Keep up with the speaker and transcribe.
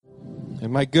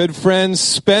And my good friend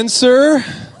Spencer.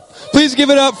 Please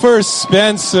give it up for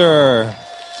Spencer.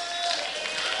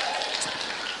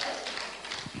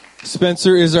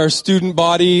 Spencer is our student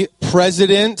body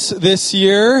president this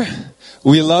year.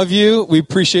 We love you. We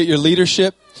appreciate your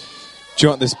leadership. Do you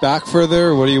want this back further,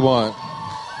 or what do you want?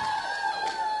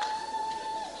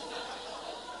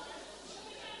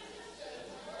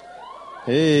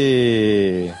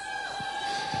 Hey.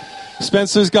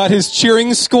 Spencer's got his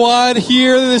cheering squad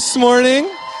here this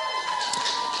morning.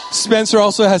 Spencer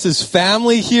also has his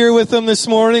family here with him this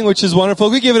morning, which is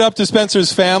wonderful. We give it up to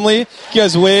Spencer's family. You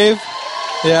guys wave.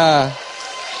 Yeah.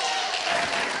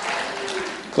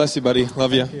 Bless you, buddy.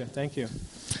 Love you. Thank you.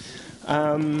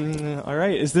 All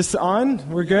right. Is this on?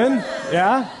 We're good?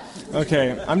 Yeah?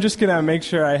 Okay. I'm just going to make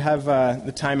sure I have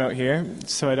the time out here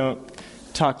so I don't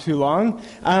talk too long.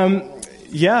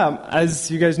 As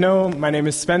you guys know, my name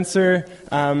is Spencer,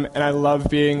 and I love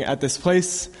being at this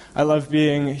place. I love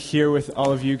being here with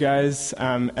all of you guys,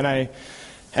 and I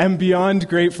am beyond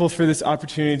grateful for this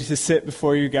opportunity to sit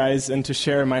before you guys and to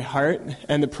share my heart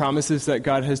and the promises that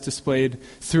God has displayed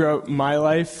throughout my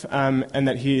life, and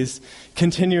that He's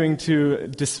continuing to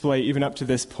display even up to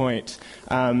this point.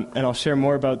 And I'll share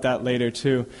more about that later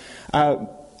too.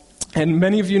 And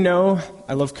many of you know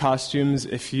I love costumes.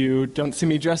 If you don't see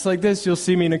me dressed like this, you'll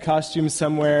see me in a costume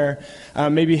somewhere,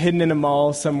 maybe hidden in a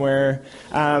mall somewhere.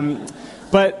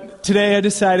 But today I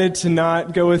decided to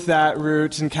not go with that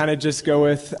route and kind of just go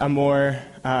with a more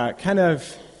kind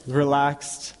of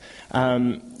relaxed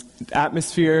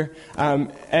atmosphere.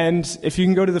 And if you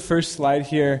can go to the first slide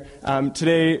here,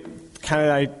 today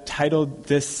I titled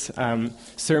this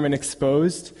sermon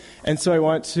Exposed. And so I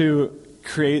want to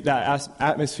create that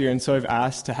atmosphere, and so I've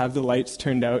asked to have the lights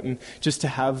turned out and just to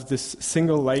have this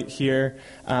single light here,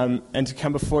 and to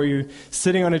come before you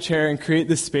sitting on a chair and create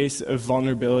this space of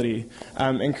vulnerability,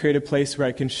 and create a place where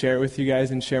I can share with you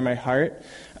guys and share my heart,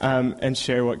 and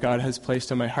share what God has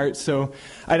placed on my heart. So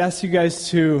I'd ask you guys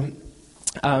to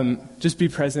just be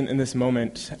present in this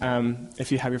moment.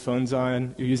 If you have your phones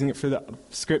on, you're using it for the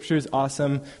scriptures,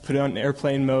 awesome. Put it on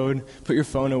airplane mode, put your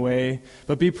phone away,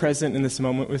 but be present in this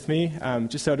moment with me,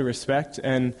 just out of respect,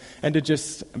 and to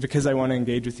just, because I want to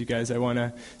engage with you guys, I want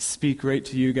to speak right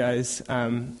to you guys,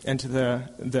 and to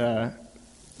the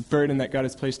burden that God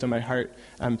has placed on my heart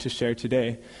to share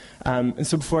today. And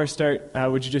so before I start,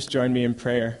 would you just join me in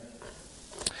prayer?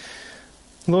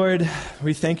 Lord,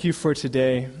 we thank you for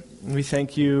today. We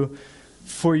thank you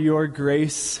for your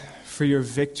grace, for your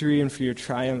victory, and for your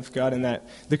triumph, God, and that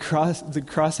the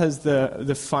cross has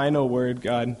the final word,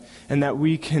 God, and that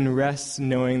we can rest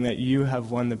knowing that you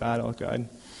have won the battle, God.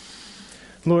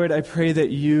 Lord, I pray that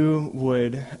you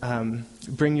would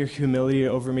bring your humility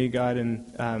over me, God,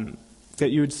 and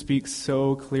that you would speak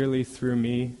so clearly through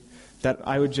me, that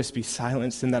I would just be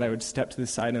silenced and that I would step to the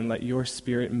side and let your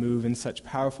Spirit move in such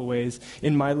powerful ways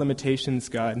in my limitations,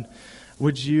 God.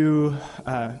 Would you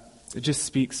just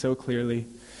speak so clearly?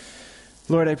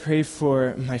 Lord, I pray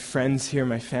for my friends here,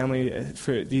 my family,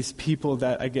 for these people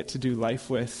that I get to do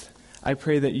life with. I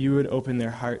pray that you would open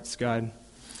their hearts, God,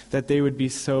 that they would be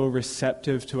so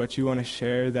receptive to what you want to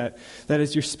share, that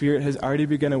as your Spirit has already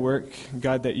begun to work,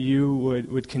 God, that you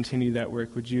would continue that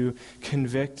work. Would you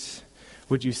convict?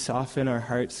 Would you soften our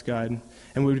hearts, God?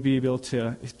 And we would be able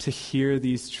to hear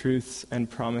these truths and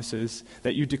promises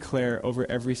that you declare over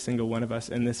every single one of us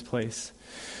in this place.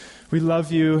 We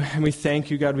love you and we thank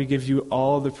you, God. We give you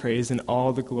all the praise and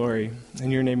all the glory.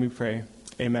 In your name we pray.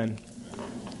 Amen.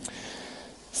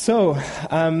 So,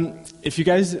 if you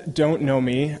guys don't know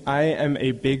me, I am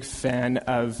a big fan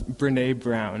of Brené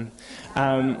Brown.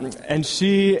 And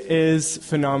she is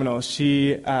phenomenal.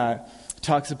 She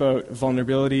talks about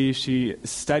vulnerability. She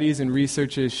studies and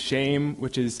researches shame,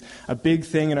 which is a big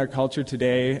thing in our culture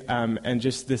today, and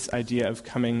just this idea of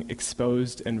coming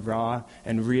exposed and raw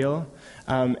and real.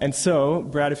 And so,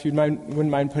 Brad, if you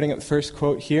wouldn't mind putting up the first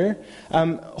quote here,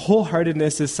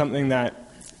 wholeheartedness is something that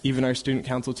even our student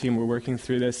council team, we're working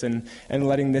through this and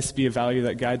letting this be a value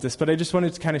that guides us. But I just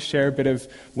wanted to kind of share a bit of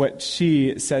what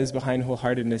she says behind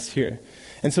wholeheartedness here.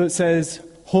 And so it says,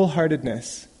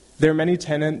 wholeheartedness. There are many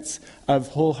tenets of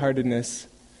wholeheartedness,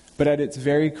 but at its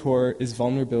very core is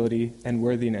vulnerability and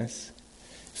worthiness,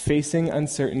 facing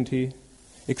uncertainty,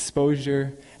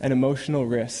 exposure, and emotional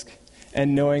risk,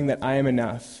 and knowing that I am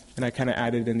enough. And I kind of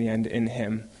added in the end, in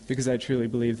Him, because I truly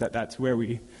believe that that's where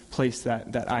we place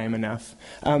that I am enough.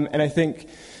 And I think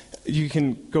you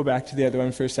can go back to the other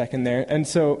one for a second there. And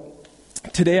so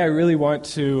today I really wanted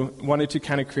to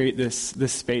kind of create this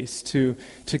space to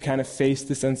kind of face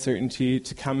this uncertainty,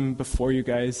 to come before you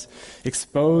guys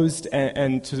exposed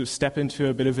and to step into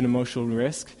a bit of an emotional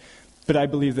risk, But I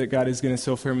believe that God is going to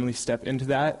so firmly step into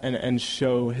that and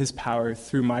show his power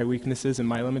through my weaknesses and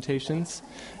my limitations.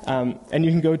 And you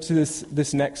can go to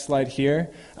this next slide here.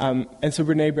 And so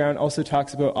Brene Brown also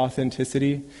talks about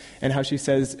authenticity and how she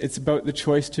says it's about the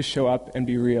choice to show up and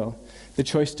be real, the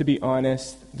choice to be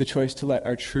honest, the choice to let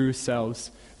our true selves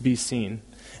be seen.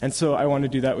 And so I want to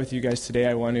do that with you guys today.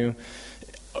 I want to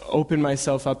open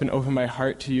myself up and open my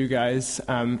heart to you guys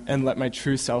and let my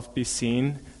true self be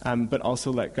seen, but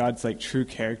also let God's true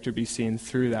character be seen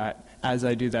through that as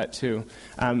I do that too.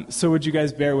 So would you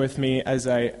guys bear with me as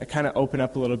I kind of open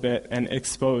up a little bit and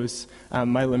expose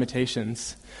my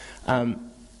limitations.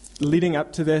 Leading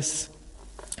up to this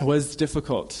was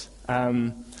difficult.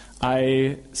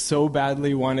 I so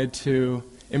badly wanted to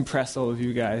impress all of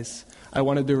you guys. I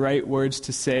wanted the right words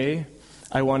to say.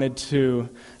 I wanted to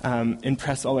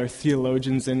impress all our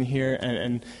theologians in here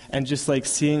and just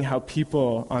seeing how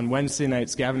people on Wednesday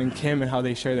nights, Gavin and Kim, and how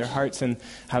they share their hearts, and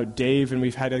how Dave, and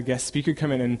we've had a guest speaker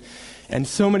come in, and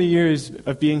so many years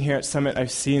of being here at Summit,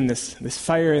 I've seen this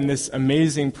fire and this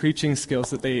amazing preaching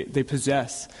skills that they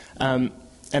possess.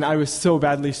 And I was so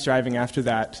badly striving after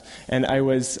that. And I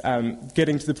was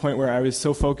getting to the point where I was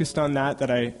so focused on that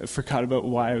I forgot about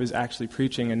why I was actually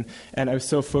preaching. And I was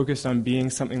so focused on being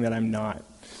something that I'm not.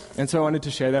 And so I wanted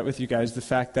to share that with you guys, the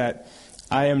fact that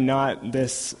I am not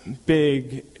this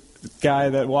big guy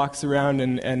that walks around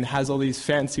and has all these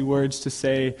fancy words to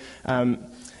say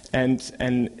and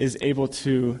is able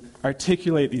to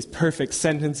articulate these perfect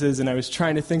sentences. And I was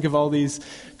trying to think of all these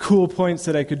cool points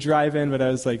that I could drive in, but I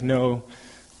was like, no,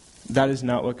 that is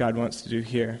not what God wants to do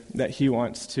here. That he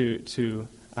wants to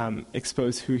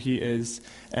expose who he is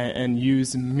and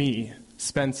use me,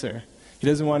 Spencer. He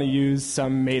doesn't want to use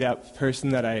some made-up person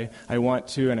that I want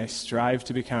to and I strive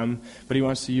to become, but he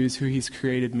wants to use who he's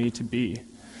created me to be.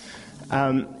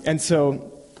 And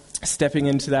so stepping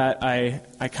into that,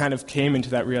 I kind of came into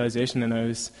that realization, and I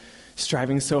was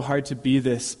striving so hard to be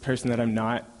this person that I'm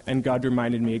not, and God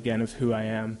reminded me again of who I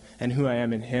am and who I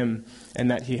am in him, and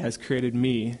that he has created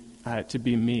me to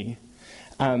be me.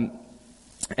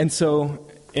 And so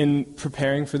in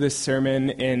preparing for this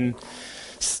sermon, in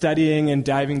studying and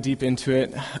diving deep into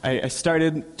it, I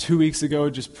started 2 weeks ago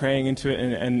just praying into it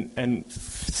and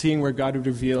seeing where God would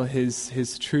reveal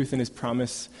his truth and his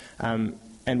promise,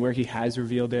 and where he has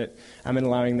revealed it, and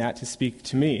allowing that to speak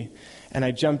to me. And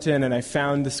I jumped in and I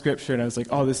found the scripture, and I was like,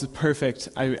 oh, this is perfect.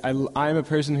 I'm a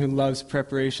person who loves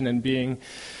preparation and being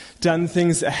done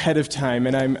things ahead of time,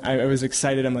 and I was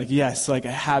excited. I'm like, yes, I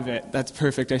have it. That's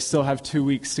perfect. I still have 2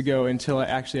 weeks to go until I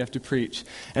actually have to preach.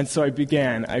 And so I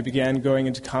began going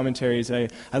into commentaries. I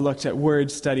looked at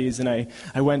word studies, and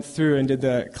I went through and did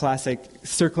the classic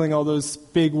circling all those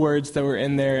big words that were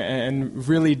in there and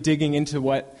really digging into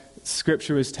what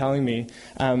Scripture was telling me.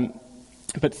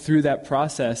 But through that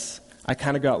process, I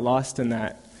kind of got lost in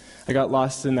that. I got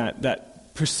lost in that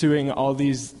pursuing all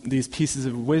these pieces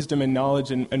of wisdom and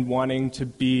knowledge and wanting to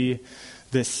be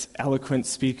this eloquent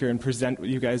speaker and present with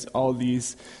you guys all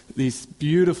these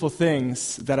beautiful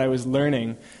things that I was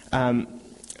learning.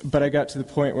 But I got to the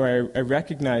point where I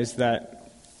recognized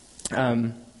that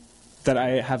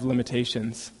I have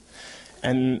limitations.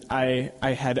 And I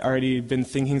had already been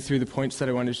thinking through the points that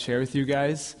I wanted to share with you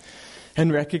guys,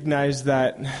 and recognized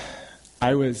that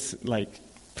I was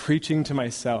preaching to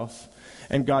myself,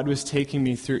 and God was taking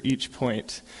me through each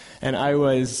point. And I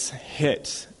was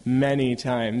hit many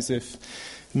times. If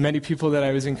many people that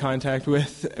I was in contact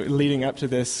with leading up to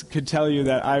this could tell you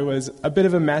that I was a bit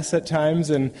of a mess at times,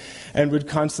 and would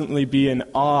constantly be in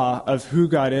awe of who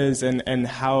God is and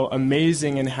how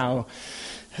amazing and how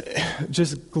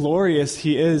just glorious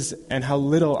he is, and how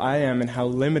little I am and how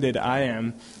limited I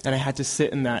am. And I had to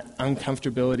sit in that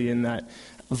uncomfortability and that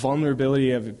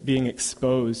vulnerability of being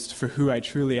exposed for who I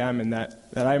truly am, and that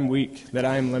I'm weak, that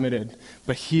I'm limited,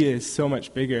 but he is so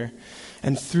much bigger.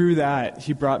 And through that,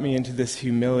 he brought me into this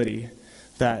humility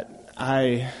that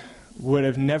I would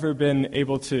have never been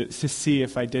able to see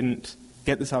if I didn't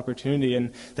get this opportunity,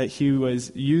 and that he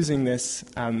was using this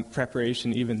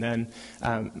preparation even then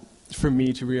for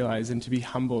me to realize and to be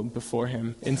humbled before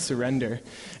him in surrender,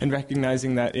 and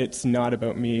recognizing that it's not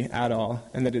about me at all,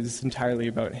 and that it is entirely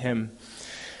about him.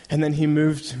 And then he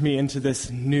moved me into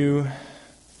this new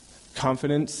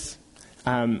confidence,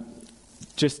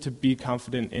 just to be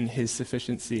confident in his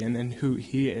sufficiency and in who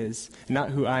he is, not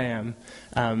who I am.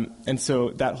 And so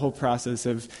that whole process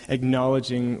of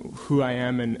acknowledging who I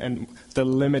am and the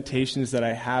limitations that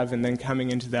I have, and then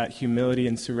coming into that humility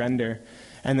and surrender,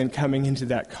 and then coming into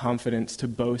that confidence to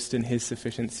boast in his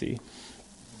sufficiency.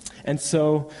 And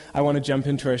so I want to jump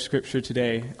into our scripture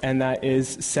today, and that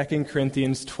is 2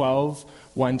 Corinthians 12,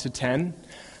 1 to 10.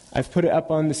 I've put it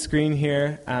up on the screen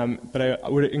here, but I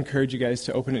would encourage you guys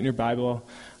to open it in your Bible.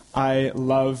 I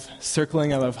love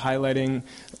circling, I love highlighting,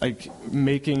 like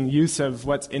making use of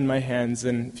what's in my hands,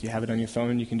 and if you have it on your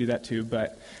phone, you can do that too.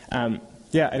 But I'd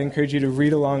encourage you to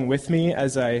read along with me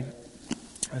as I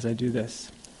do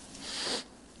this.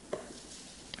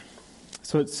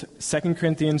 So it's 2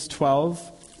 Corinthians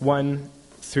 12, 1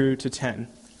 through to 10.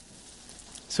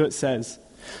 So it says,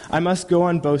 I must go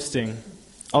on boasting.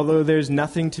 Although there's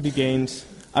nothing to be gained,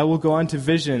 I will go on to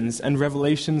visions and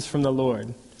revelations from the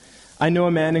Lord. I know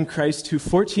a man in Christ who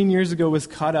 14 years ago was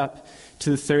caught up to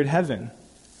the third heaven.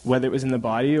 Whether it was in the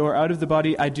body or out of the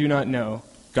body, I do not know.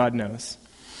 God knows.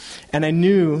 And I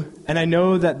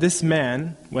know that this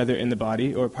man, whether in the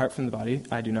body or apart from the body,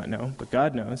 I do not know, but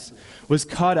God knows, was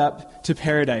caught up to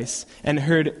paradise and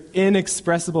heard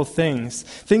inexpressible things,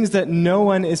 things that no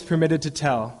one is permitted to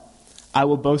tell. I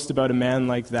will boast about a man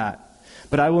like that,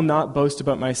 but I will not boast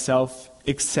about myself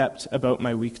except about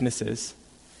my weaknesses.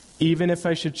 Even if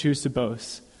I should choose to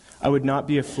boast, I would not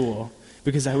be a fool,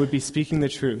 because I would be speaking the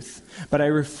truth. But I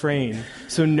refrain,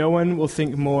 so no one will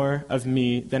think more of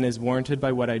me than is warranted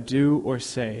by what I do or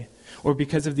say, or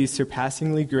because of these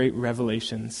surpassingly great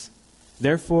revelations.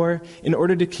 Therefore, in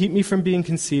order to keep me from being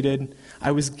conceited,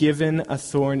 I was given a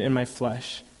thorn in my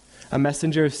flesh, a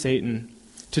messenger of Satan,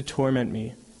 to torment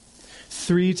me.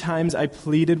 3 times I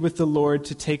pleaded with the Lord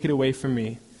to take it away from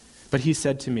me, but he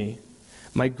said to me,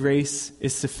 my grace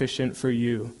is sufficient for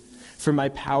you, for my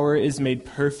power is made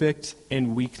perfect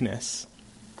in weakness.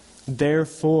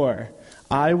 Therefore,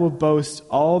 I will boast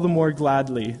all the more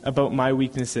gladly about my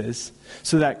weaknesses,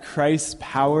 so that Christ's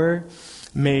power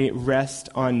may rest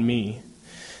on me.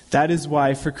 That is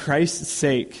why, for Christ's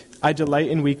sake, I delight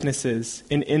in weaknesses,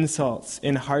 in insults,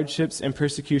 in hardships and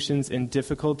persecutions, in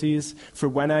difficulties, for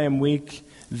when I am weak,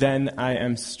 then I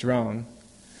am strong.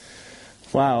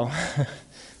 Wow.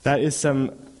 That is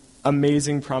some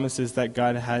amazing promises that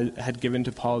God had given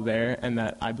to Paul there, and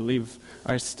that I believe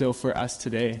are still for us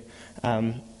today.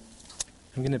 I'm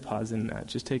going to pause and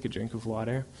just take a drink of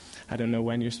water. I don't know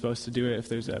when you're supposed to do it, if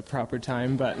there's a proper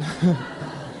time, but...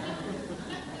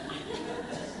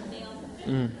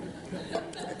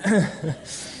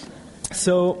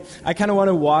 So I kind of want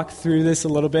to walk through this a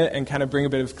little bit and kind of bring a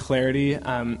bit of clarity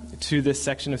to this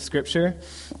section of Scripture.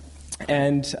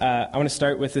 And I want to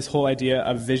start with this whole idea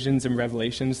of visions and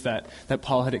revelations that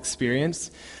Paul had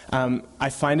experienced. I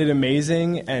find it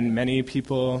amazing, and many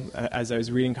people, as I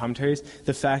was reading commentaries,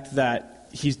 the fact that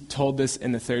he told this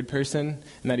in the third person,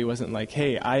 and that he wasn't like,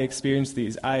 hey, I experienced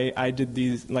these, I did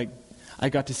these, like, I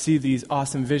got to see these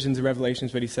awesome visions and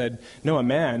revelations, but he said, I know a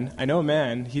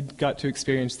man, he got to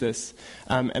experience this.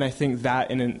 And I think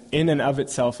that in and of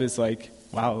itself is like,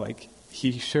 wow, like,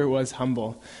 he sure was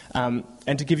humble.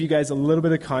 And to give you guys a little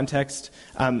bit of context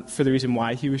for the reason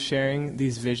why he was sharing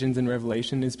these visions and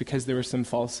revelation is because there were some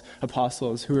false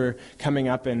apostles who were coming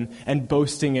up and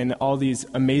boasting in all these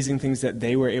amazing things that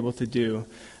they were able to do.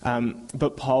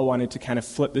 But Paul wanted to kind of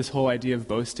flip this whole idea of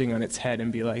boasting on its head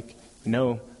and be like,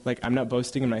 no, like I'm not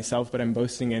boasting in myself, but I'm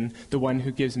boasting in the one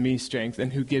who gives me strength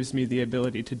and who gives me the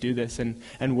ability to do this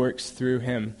and works through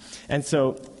him. And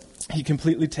so he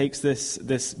completely takes this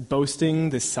boasting,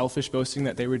 this selfish boasting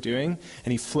that they were doing,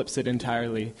 and he flips it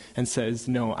entirely and says,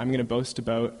 no, I'm going to boast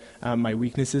about my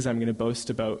weaknesses. I'm going to boast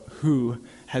about who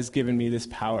has given me this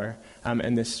power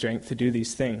and this strength to do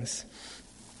these things.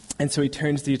 And so he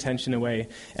turns the attention away.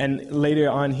 And later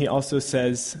on, he also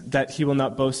says that he will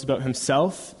not boast about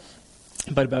himself,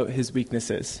 but about his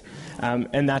weaknesses.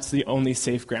 And that's the only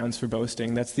safe grounds for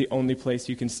boasting. That's the only place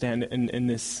you can stand in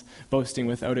this boasting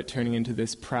without it turning into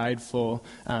this prideful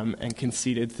and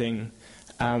conceited thing.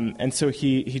 And so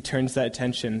he turns that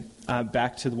attention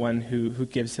back to the one who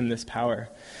gives him this power.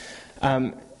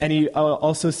 And he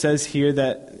also says here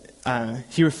that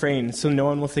he refrains, so no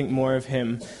one will think more of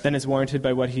him than is warranted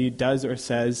by what he does or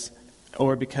says,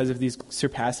 or because of these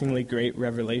surpassingly great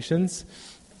revelations.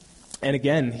 And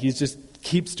again, he just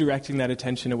keeps directing that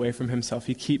attention away from himself.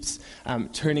 He keeps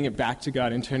turning it back to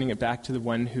God and turning it back to the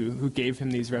one who gave him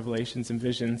these revelations and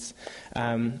visions.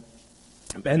 And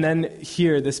then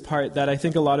here, this part that I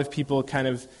think a lot of people kind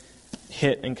of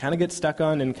hit and kind of get stuck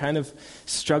on and kind of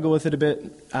struggle with it a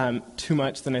bit too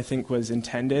much than I think was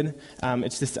intended.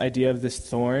 It's this idea of this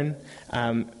thorn.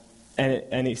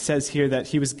 And he says here that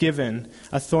he was given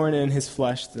a thorn in his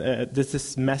flesh,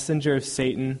 this messenger of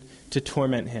Satan to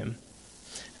torment him.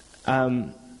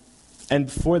 And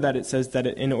before that, it says that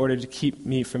in order to keep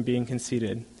me from being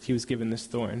conceited, he was given this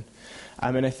thorn.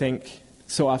 And I think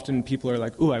So often people are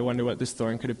like, "Ooh, I wonder what this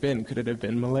thorn could have been. Could it have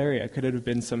been malaria? Could it have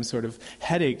been some sort of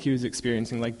headache he was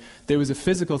experiencing?" Like, there was a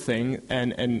physical thing,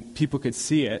 and people could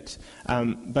see it.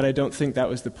 But I don't think that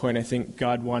was the point. I think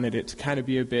God wanted it to kind of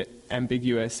be a bit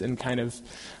ambiguous and kind of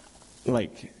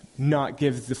like not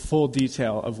give the full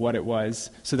detail of what it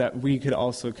was, so that we could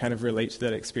also kind of relate to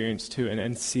that experience too,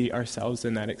 and see ourselves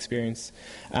in that experience.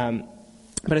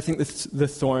 But I think the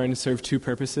thorn served two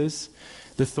purposes.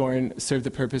 The thorn served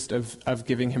the purpose of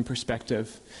giving him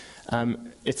perspective.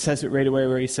 It says it right away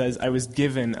where he says, "I was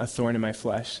given a thorn in my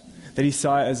flesh." That he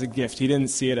saw it as a gift. He didn't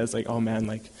see it as like, "Oh man,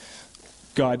 like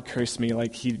God cursed me,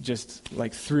 like he just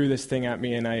like threw this thing at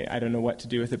me and I don't know what to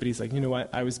do with it." But he's like, "You know what?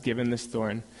 I was given this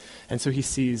thorn." And so he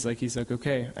sees, like, he's like,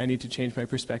 "Okay, I need to change my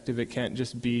perspective. It can't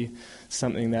just be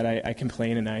something that I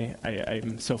complain and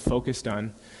I'm so focused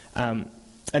on."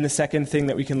 And the second thing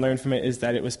that we can learn from it is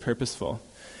that it was purposeful,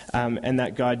 and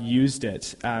that God used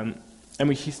it. And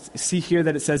we see here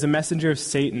that it says a messenger of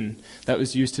Satan that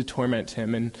was used to torment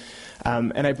him.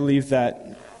 And I believe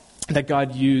that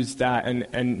God used that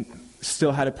and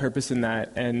still had a purpose in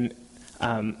that, and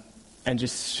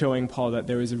just showing Paul that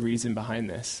there was a reason behind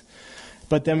this.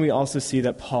 But then we also see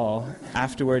that Paul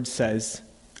afterwards says,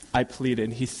 "I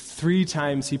pleaded." 3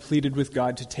 times he pleaded with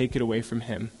God to take it away from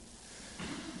him.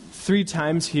 3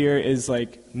 times here is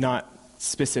like not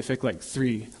specific, like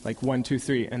 3, like 1, 2,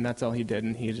 3, and that's all he did,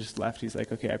 and he just left. He's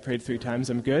like, "Okay, I prayed 3 times,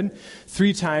 I'm good."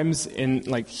 3 times in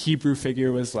like Hebrew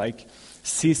figure was like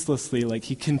ceaselessly, like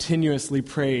he continuously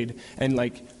prayed and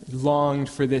like longed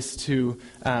for this to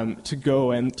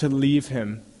go and to leave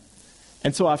him.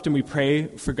 And so often we pray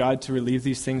for God to relieve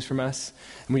these things from us,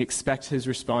 and we expect his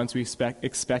response. We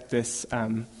expect this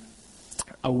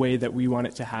a way that we want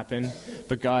it to happen.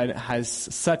 But God has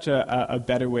such a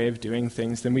better way of doing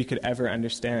things than we could ever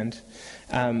understand.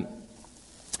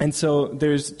 And so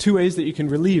there's 2 ways that you can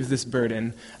relieve this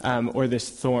burden or this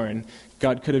thorn.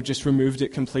 God could have just removed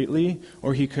it completely,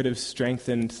 or he could have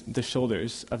strengthened the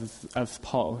shoulders of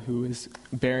Paul, who is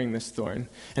bearing this thorn.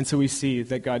 And so we see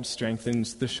that God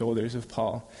strengthens the shoulders of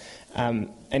Paul.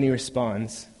 And he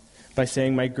responds by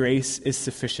saying, "My grace is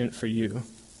sufficient for you,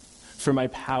 for my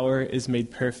power is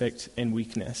made perfect in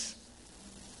weakness."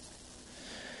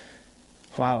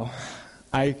 Wow.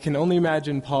 I can only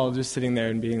imagine Paul just sitting there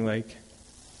and being like,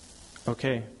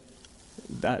 "Okay,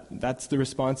 that's the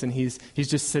response," and he's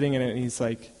just sitting in it, and he's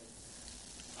like,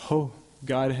 "Oh,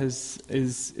 God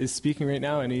is speaking right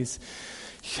now," and he's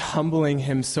humbling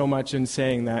him so much and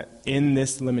saying that in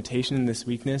this limitation, in this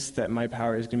weakness, that my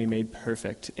power is going to be made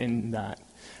perfect in that.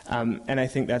 And I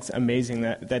think that's amazing.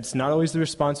 That's not always the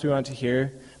response we want to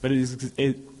hear, but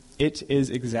it is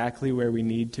exactly where we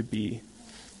need to be.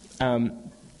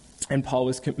 And Paul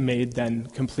was made then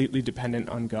completely dependent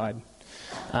on God.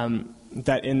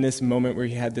 That in this moment where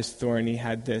he had this thorn, he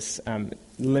had this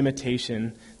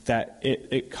limitation, that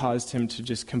it caused him to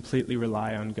just completely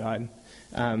rely on God.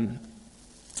 And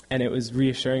it was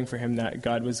reassuring for him that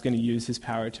God was going to use his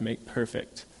power to make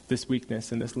perfect this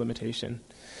weakness and this limitation.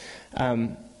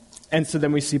 And so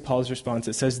then we see Paul's response.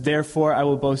 It says, "Therefore I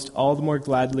will boast all the more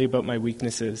gladly about my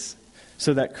weaknesses,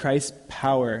 so that Christ's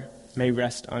power may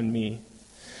rest on me."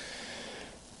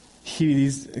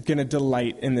 He's going to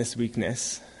delight in this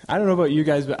weakness. I don't know about you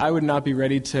guys, but I would not be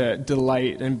ready to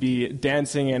delight and be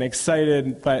dancing and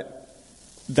excited, but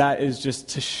that is just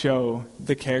to show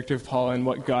the character of Paul and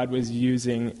what God was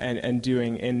using and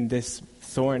doing in this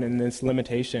thorn and this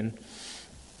limitation.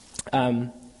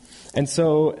 And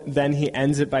so then he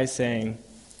ends it by saying,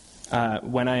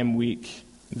 "When I am weak,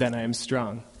 then I am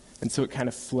strong." And so it kind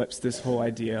of flips this whole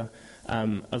idea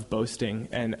of boasting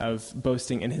and of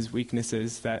boasting in his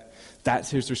weaknesses,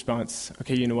 that's his response.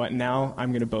 Okay, you know what? Now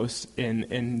I'm going to boast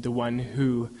in the one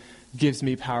who gives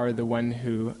me power, the one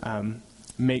who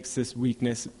makes this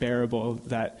weakness bearable,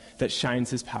 that shines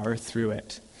his power through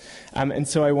it. And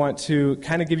so I want to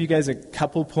kind of give you guys a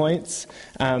couple points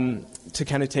to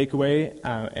kind of take away,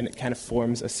 and it kind of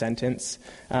forms a sentence.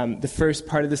 The first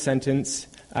part of the sentence,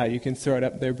 you can throw it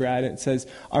up there, Brad. It says,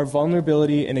 "Our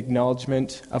vulnerability and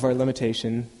acknowledgement of our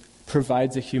limitation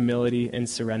provides a humility and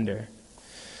surrender."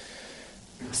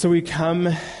 So we come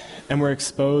and we're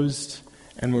exposed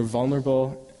and we're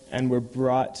vulnerable and we're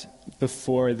brought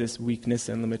before this weakness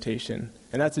and limitation.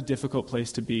 And that's a difficult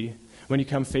place to be when you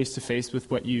come face to face with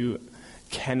what you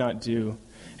cannot do,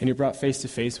 and you're brought face to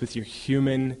face with your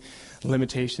human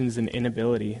limitations and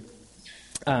inability.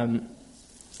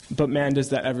 But man, does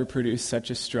that ever produce such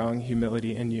a strong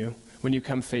humility in you when you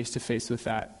come face to face with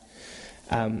that.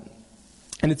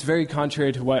 And it's very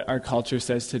contrary to what our culture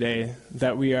says today,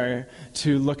 that we are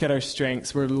to look at our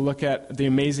strengths, we're to look at the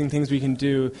amazing things we can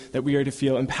do, that we are to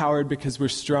feel empowered because we're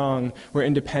strong, we're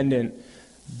independent.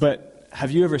 But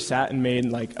have you ever sat and made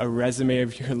like a resume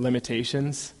of your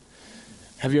limitations?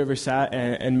 Have you ever sat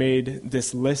and made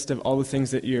this list of all the things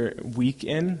that you're weak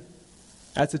in?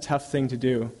 That's a tough thing to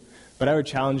do. But I would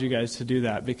challenge you guys to do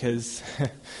that because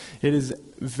it is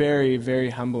very, very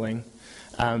humbling.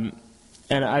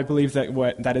 And I believe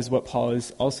that is what Paul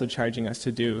is also charging us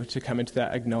to do, to come into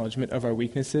that acknowledgement of our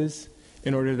weaknesses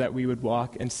in order that we would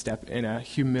walk and step in a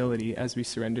humility as we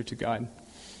surrender to God.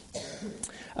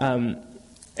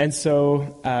 And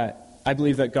so I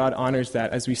believe that God honors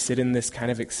that as we sit in this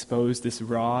kind of exposed, this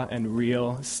raw and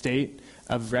real state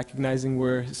of recognizing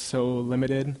we're so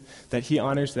limited, that he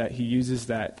honors that, he uses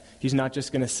that. He's not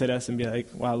just going to sit us and be like,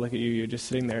 wow, look at you, you're just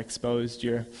sitting there exposed,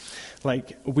 you're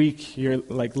like weak, you're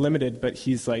like limited, but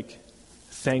he's like,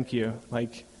 thank you,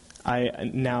 like I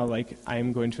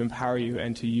am going to empower you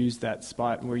and to use that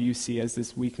spot where you see as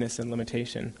this weakness and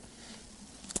limitation.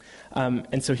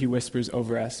 And so he whispers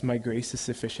over us, my grace is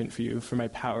sufficient for you, for my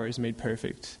power is made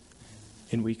perfect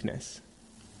in weakness.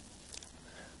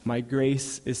 My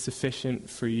grace is sufficient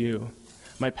for you.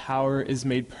 My power is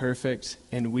made perfect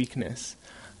in weakness.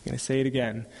 I'm going to say it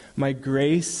again. My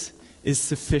grace is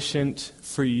sufficient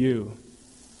for you,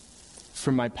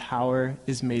 for my power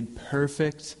is made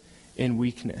perfect in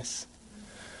weakness.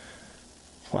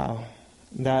 Wow.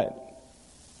 That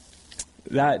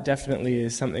definitely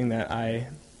is something that I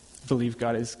believe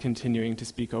God is continuing to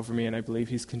speak over me, and I believe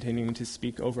he's continuing to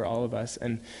speak over all of us.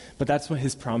 But that's what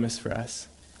his promise for us.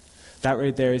 That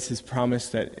right there is his promise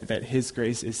that his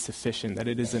grace is sufficient, that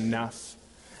it is enough,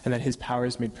 and that his power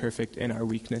is made perfect in our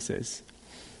weaknesses.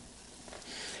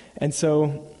 And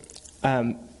so,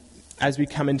 as we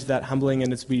come into that humbling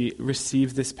and as we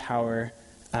receive this power,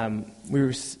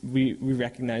 we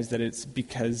recognize that it's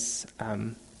because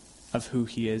of who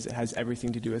he is. It has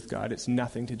everything to do with God. It's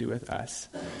nothing to do with us,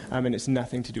 and it's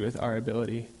nothing to do with our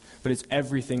ability, but it's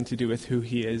everything to do with who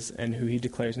he is and who he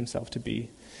declares himself to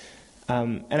be.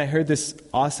 And I heard this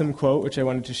awesome quote, which I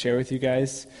wanted to share with you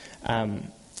guys.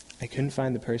 I couldn't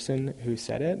find the person who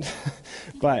said it,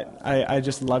 but I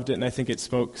just loved it, and I think it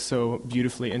spoke so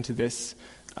beautifully into this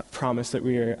promise that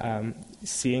we are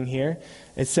seeing here.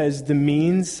 It says, the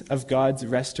means of God's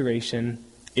restoration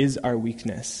is our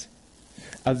weakness,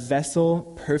 a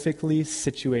vessel perfectly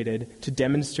situated to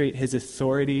demonstrate his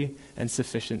authority and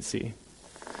sufficiency.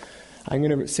 I'm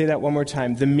going to say that one more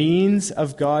time. The means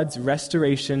of God's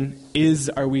restoration is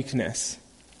our weakness,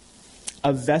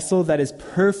 a vessel that is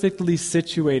perfectly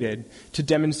situated to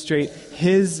demonstrate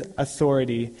his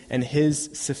authority and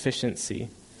his sufficiency.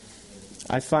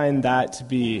 I find that to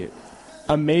be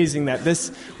amazing, that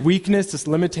this weakness, this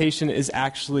limitation, is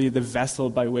actually the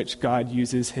vessel by which God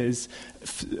uses his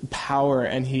power,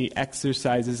 and he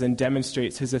exercises and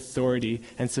demonstrates his authority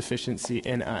and sufficiency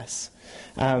in us.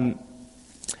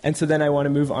 And so then I want to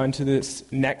move on to this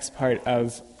next part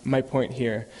of my point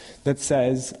here that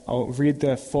says, I'll read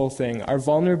the full thing. Our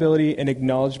vulnerability and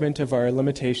acknowledgement of our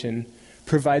limitation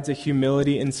provides a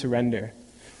humility in surrender,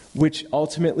 which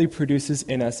ultimately produces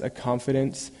in us a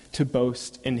confidence to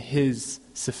boast in his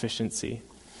sufficiency.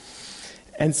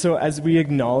 And so as we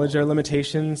acknowledge our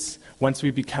limitations, once we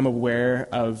become aware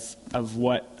of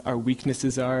what our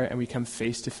weaknesses are and we come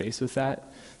face to face with that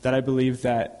I believe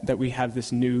that we have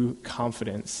this new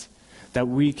confidence, that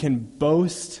we can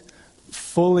boast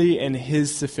fully in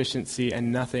his sufficiency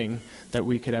and nothing that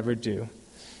we could ever do.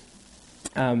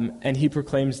 And he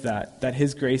proclaims that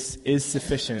his grace is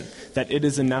sufficient, that it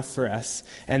is enough for us,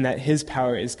 and that his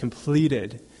power is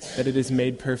completed, that it is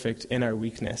made perfect in our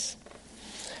weakness.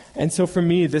 And so for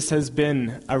me, this has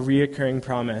been a reoccurring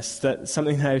promise, that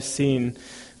something that I've seen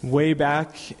way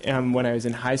back when I was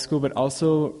in high school, but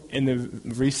also in the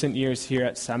recent years here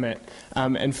at Summit.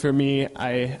 And for me,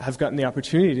 I have gotten the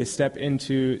opportunity to step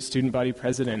into student body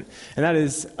president. And that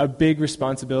is a big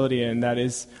responsibility, and that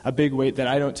is a big weight that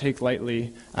I don't take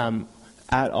lightly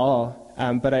at all.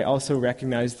 But I also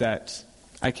recognize that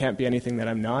I can't be anything that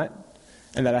I'm not,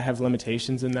 and that I have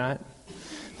limitations in that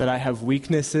I have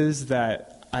weaknesses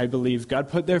that I believe God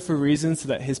put there for reasons so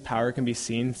that his power can be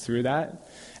seen through that.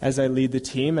 As I lead the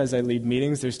team, as I lead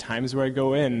meetings, there's times where I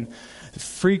go in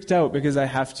freaked out because I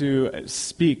have to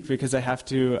speak, because I have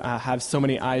to have so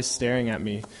many eyes staring at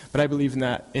me. But I believe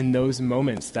in those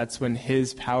moments, that's when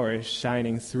his power is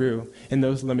shining through, in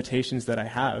those limitations that I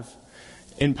have.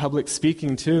 In public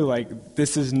speaking too, like,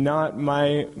 this is not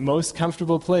my most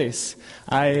comfortable place.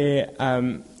 I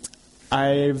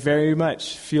very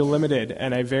much feel limited,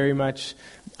 and I very much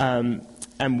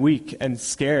am weak and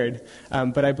scared,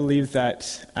 but I believe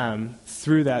that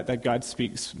through that God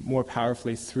speaks more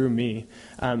powerfully through me,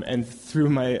 and through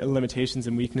my limitations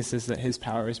and weaknesses, that his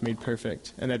power is made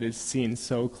perfect, and that is seen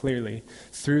so clearly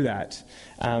through that.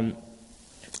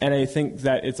 And I think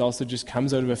that it also just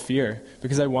comes out of a fear,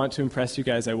 because I want to impress you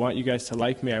guys. I want you guys to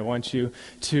like me. I want you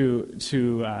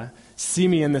to see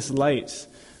me in this light.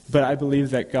 But I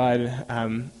believe that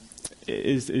God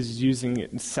is using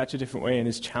it in such a different way and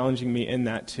is challenging me in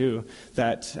that too,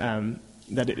 that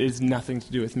it is nothing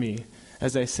to do with me.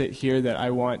 As I sit here, that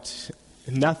I want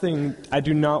nothing, I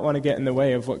do not want to get in the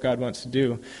way of what God wants to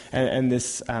do, and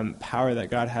this power that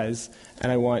God has.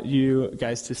 And I want you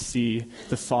guys to see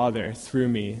the Father through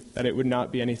me, that it would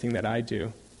not be anything that I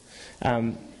do.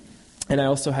 And I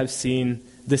also have seen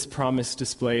this promise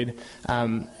displayed,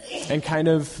 and kind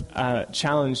of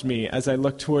challenged me as I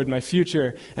look toward my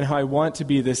future and how I want to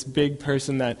be this big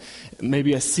person, that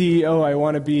maybe a CEO, I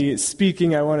want to be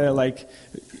speaking, I want to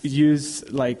use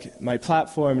my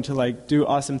platform to do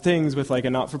awesome things with a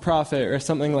not-for-profit or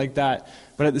something like that.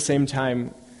 But at the same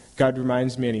time, God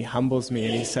reminds me and he humbles me,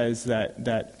 and he says that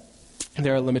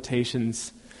there are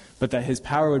limitations, but that his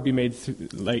power would be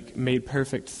made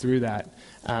perfect through that.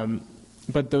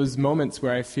 But those moments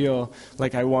where I feel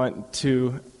like I want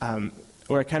to,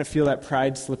 or I kind of feel that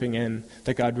pride slipping in,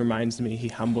 that God reminds me, he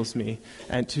humbles me,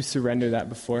 and to surrender that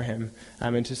before him,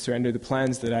 and to surrender the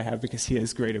plans that I have, because he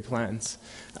has greater plans.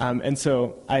 And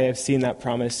so I have seen that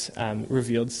promise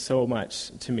revealed so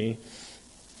much to me.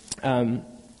 And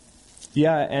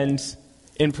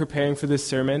in preparing for this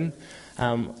sermon,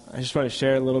 I just want to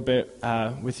share a little bit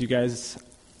with you guys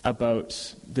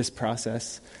about this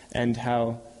process, and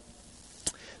how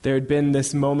there had been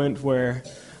this moment where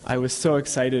I was so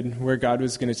excited where God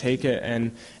was going to take it,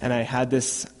 and I had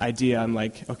this idea. I'm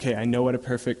like, okay, I know what a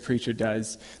perfect preacher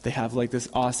does. They have this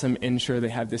awesome intro. They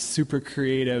have this super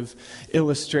creative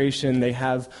illustration. They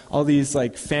have all these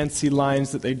fancy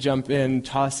lines that they jump in,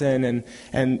 toss in,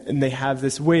 and they have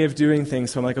this way of doing things.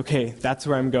 So I'm like, okay, that's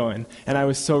where I'm going. And I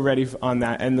was so ready on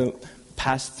that. And the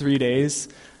past 3 days,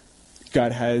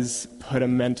 God has put a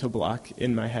mental block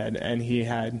in my head, and he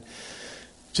had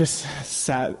just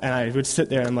sat, and I would sit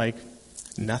there and I'm like,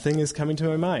 nothing is coming to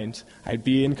my mind. I'd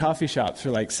be in coffee shops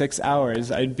for 6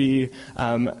 hours. I'd be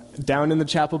down in the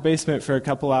chapel basement for a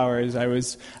couple hours. I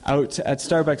was out at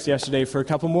Starbucks yesterday for a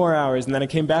couple more hours, and then I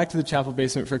came back to the chapel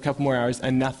basement for a couple more hours,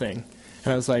 and nothing.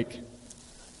 And I was like,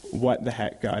 what the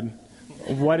heck, God?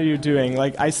 What are you doing?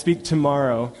 I speak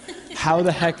tomorrow. How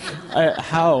the heck?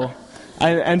 How?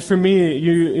 And for me,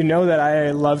 you know that I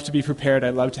love to be prepared.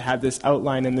 I love to have this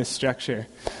outline and this structure.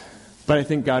 But I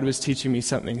think God was teaching me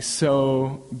something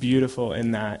so beautiful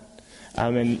in that.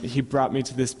 And he brought me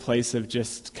to this place of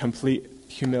just complete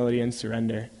humility and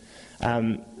surrender.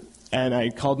 And I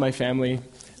called my family,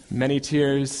 many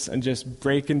tears, and just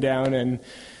breaking down.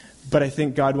 But I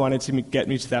think God wanted to get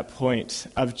me to that point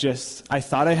of just, I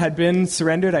thought I had been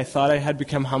surrendered. I thought I had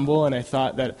become humble. And I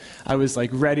thought that I was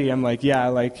ready. I'm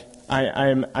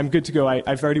I'm good to go.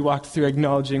 I've already walked through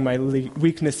acknowledging my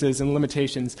weaknesses and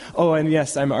limitations. Oh, and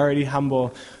yes, I'm already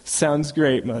humble. Sounds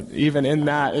great, but even in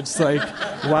that, it's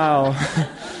wow.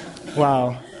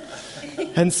 Wow.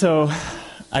 And so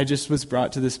I just was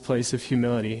brought to this place of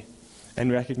humility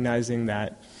and recognizing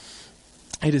that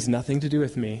it has nothing to do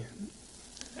with me,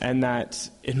 and that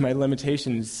in my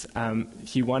limitations,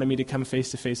 he wanted me to come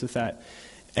face to face with that.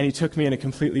 And he took me in a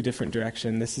completely different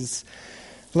direction. This is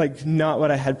not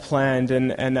what I had planned,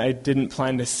 and I didn't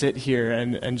plan to sit here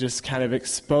and just kind of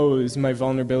expose my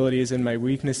vulnerabilities and my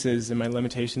weaknesses and my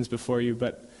limitations before you,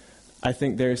 but I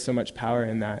think there is so much power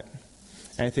in that.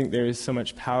 And I think there is so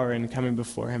much power in coming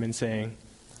before him and saying,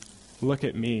 look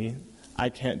at me, I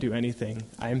can't do anything.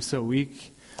 I am so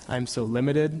weak, I am so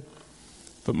limited,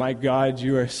 but my God,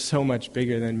 you are so much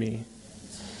bigger than me.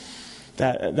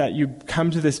 That you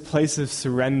come to this place of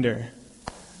surrender,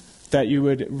 that you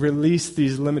would release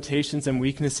these limitations and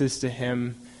weaknesses to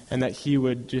him, and that he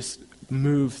would just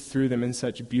move through them in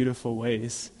such beautiful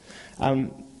ways.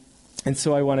 And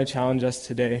so I want to challenge us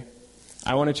today.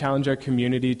 I want to challenge our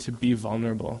community to be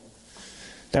vulnerable.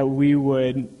 That we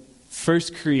would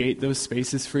first create those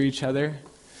spaces for each other,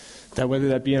 that whether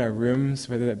that be in our rooms,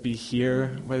 whether that be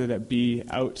here, whether that be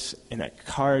out in a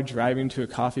car driving to a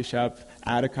coffee shop,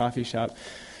 at a coffee shop,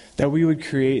 that we would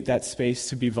create that space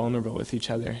to be vulnerable with each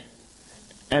other.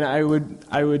 And I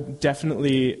would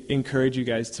definitely encourage you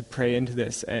guys to pray into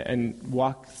this and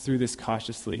walk through this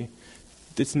cautiously.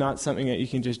 It's not something that you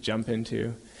can just jump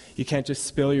into. You can't just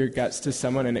spill your guts to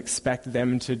someone and expect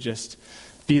them to just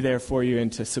be there for you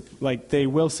and to they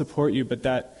will support you, but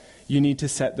that you need to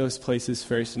set those places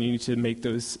first, and you need to make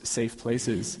those safe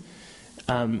places.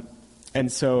 And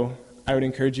so I would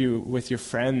encourage you with your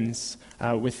friends,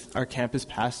 with our campus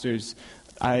pastors.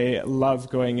 I love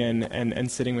going in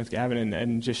and sitting with Gavin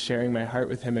and just sharing my heart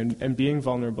with him and being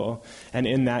vulnerable. And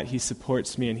in that, he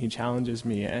supports me and he challenges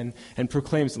me and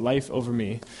proclaims life over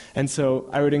me. And so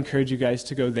I would encourage you guys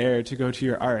to go there, to go to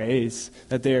your RAs,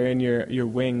 that they're in your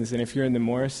wings. And if you're in the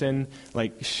Morrison,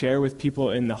 like, share with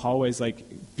people in the hallways, like,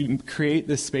 create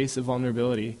this space of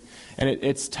vulnerability. And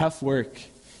it's tough work.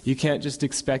 You can't just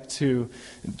expect to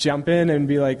jump in and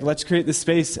be like, let's create this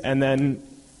space, and then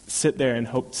sit there and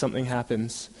hope something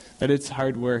happens. That it's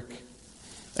hard work.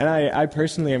 And I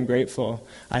personally am grateful.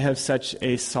 I have such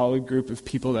a solid group of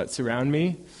people that surround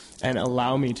me and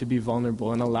allow me to be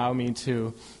vulnerable and allow me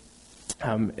to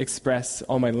express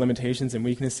all my limitations and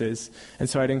weaknesses. And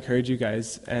so I'd encourage you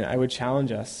guys, and I would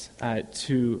challenge us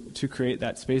to create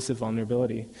that space of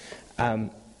vulnerability.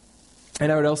 And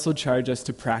I would also charge us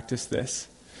to practice this.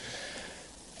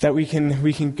 That we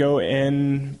can go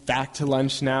in back to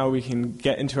lunch now, we can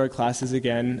get into our classes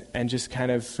again and just kind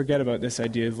of forget about this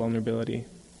idea of vulnerability.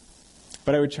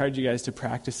 But I would charge you guys to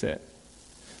practice it.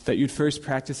 That you'd first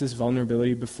practice this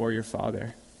vulnerability before your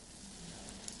Father.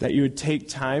 That you would take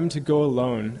time to go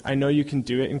alone. I know you can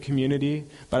do it in community,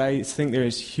 but I think there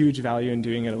is huge value in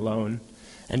doing it alone.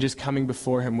 And just coming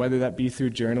before Him, whether that be through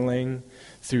journaling,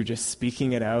 through just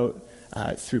speaking it out,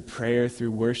 through prayer,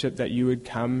 through worship, that you would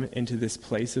come into this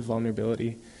place of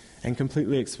vulnerability and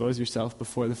completely expose yourself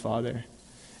before the Father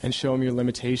and show Him your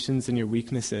limitations and your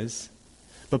weaknesses,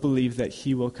 but believe that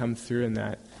He will come through in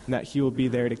that, and that He will be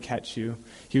there to catch you.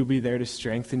 He will be there to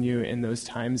strengthen you in those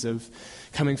times of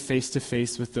coming face to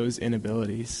face with those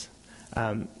inabilities.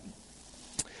 And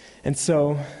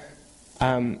so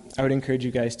I would encourage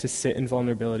you guys to sit in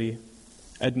vulnerability,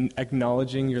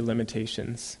 acknowledging your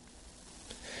limitations.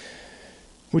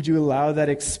 Would you allow that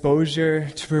exposure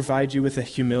to provide you with a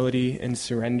humility and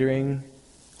surrendering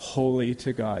wholly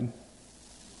to God?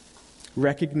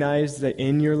 Recognize that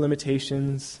in your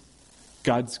limitations,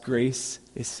 God's grace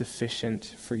is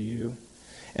sufficient for you,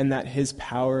 and that His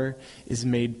power is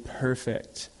made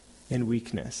perfect in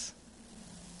weakness.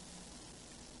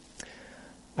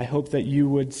 I hope that you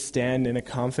would stand in a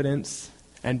confidence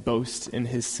and boast in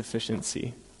His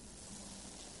sufficiency,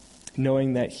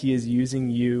 knowing that He is using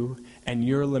you and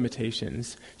your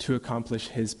limitations to accomplish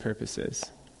His purposes.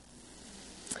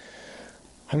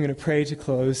 I'm going to pray to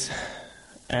close,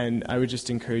 and I would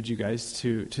just encourage you guys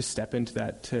to step into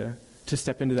that, to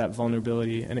step into that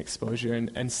vulnerability and exposure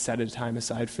and set a time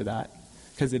aside for that,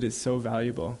 because it is so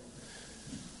valuable.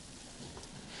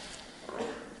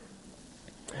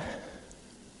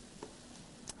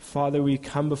 Father, we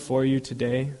come before you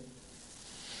today,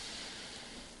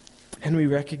 and we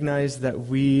recognize that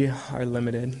we are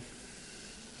limited,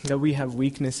 that we have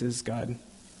weaknesses, God,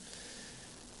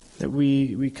 that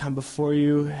we come before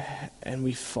you and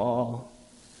we fall.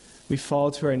 We fall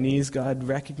to our knees, God,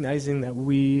 recognizing that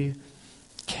we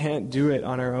can't do it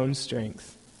on our own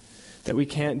strength, that we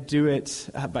can't do it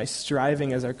by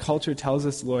striving as our culture tells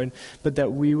us, Lord, but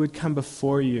that we would come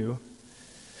before you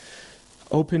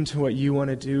open to what you want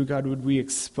to do. God, would we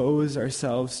expose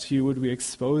ourselves to you? Would we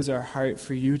expose our heart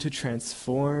for you to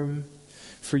transform,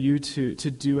 for you to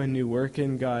do a new work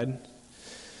in, God?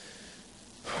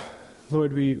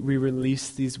 Lord, we release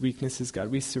these weaknesses, God.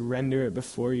 We surrender it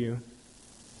before you.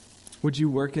 Would you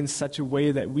work in such a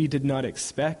way that we did not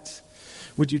expect?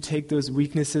 Would you take those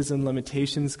weaknesses and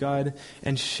limitations, God,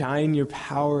 and shine your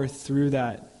power through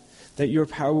that your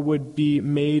power would be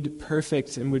made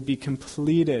perfect and would be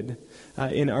completed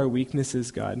in our weaknesses,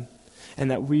 God,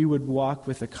 and that we would walk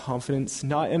with a confidence,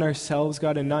 not in ourselves,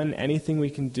 God, and not in anything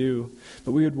we can do,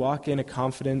 but we would walk in a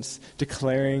confidence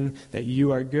declaring that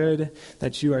you are good,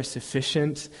 that you are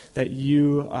sufficient, that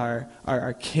you are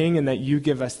our King, and that you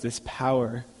give us this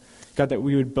power. God, that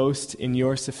we would boast in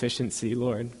your sufficiency,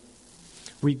 Lord.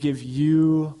 We give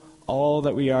you all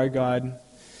that we are, God,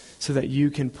 so that you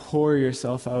can pour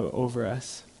yourself out over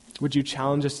us. Would you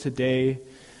challenge us today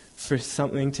for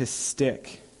something to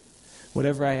stick?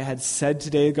 Whatever I had said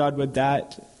today, God, would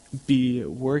that be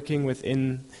working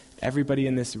within everybody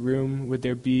in this room? Would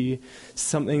there be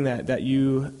something that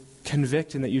you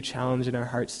convict and that you challenge in our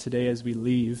hearts today as we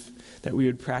leave? That we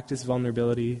would practice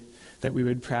vulnerability, that we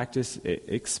would practice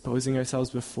exposing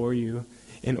ourselves before you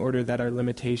in order that our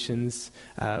limitations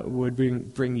would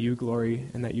bring you glory,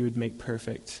 and that you would make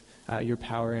perfect your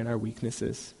power in our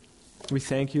weaknesses. We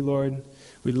thank you, Lord.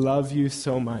 We love you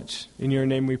so much. In your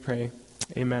name we pray.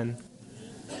 Amen.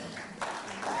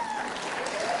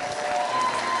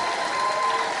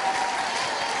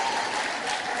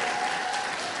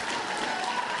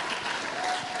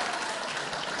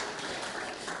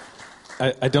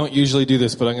 I don't usually do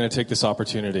this, but I'm going to take this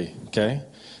opportunity, okay?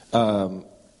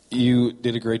 You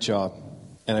did a great job.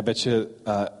 And I bet you,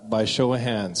 by show of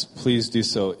hands, please do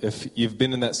so if you've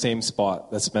been in that same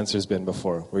spot that Spencer's been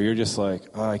before, where you're just like,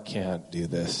 oh, I can't do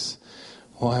this.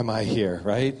 Why am I here,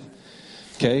 right?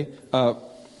 Okay, 1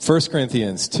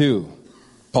 Corinthians 2,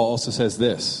 Paul also says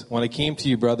this, when I came to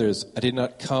you, brothers, I did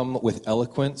not come with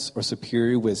eloquence or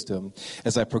superior wisdom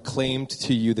as I proclaimed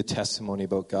to you the testimony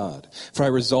about God. For I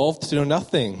resolved to know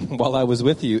nothing while I was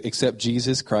with you except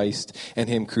Jesus Christ and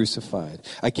him crucified.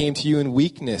 I came to you in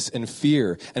weakness and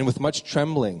fear and with much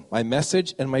trembling. My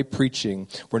message and my preaching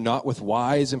were not with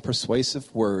wise and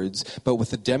persuasive words, but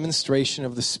with the demonstration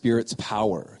of the Spirit's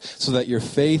power, so that your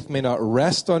faith may not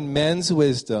rest on men's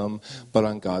wisdom, but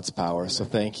on God's power. So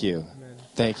thank you.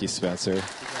 Thank you, Spencer.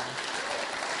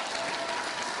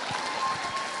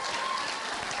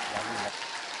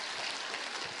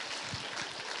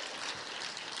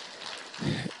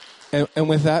 And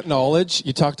with that knowledge,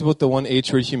 you talked about the one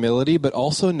H word, humility, but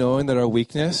also knowing that our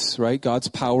weakness, right? God's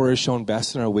power is shown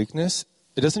best in our weakness.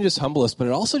 It doesn't just humble us, but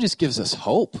it also just gives us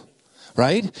hope,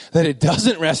 right? That it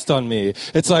doesn't rest on me.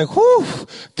 It's like, whew,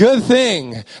 good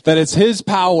thing that it's his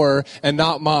power and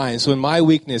not mine. So in my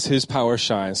weakness, his power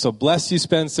shines. So bless you,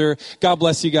 Spencer. God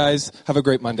bless you guys. Have a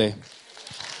great Monday.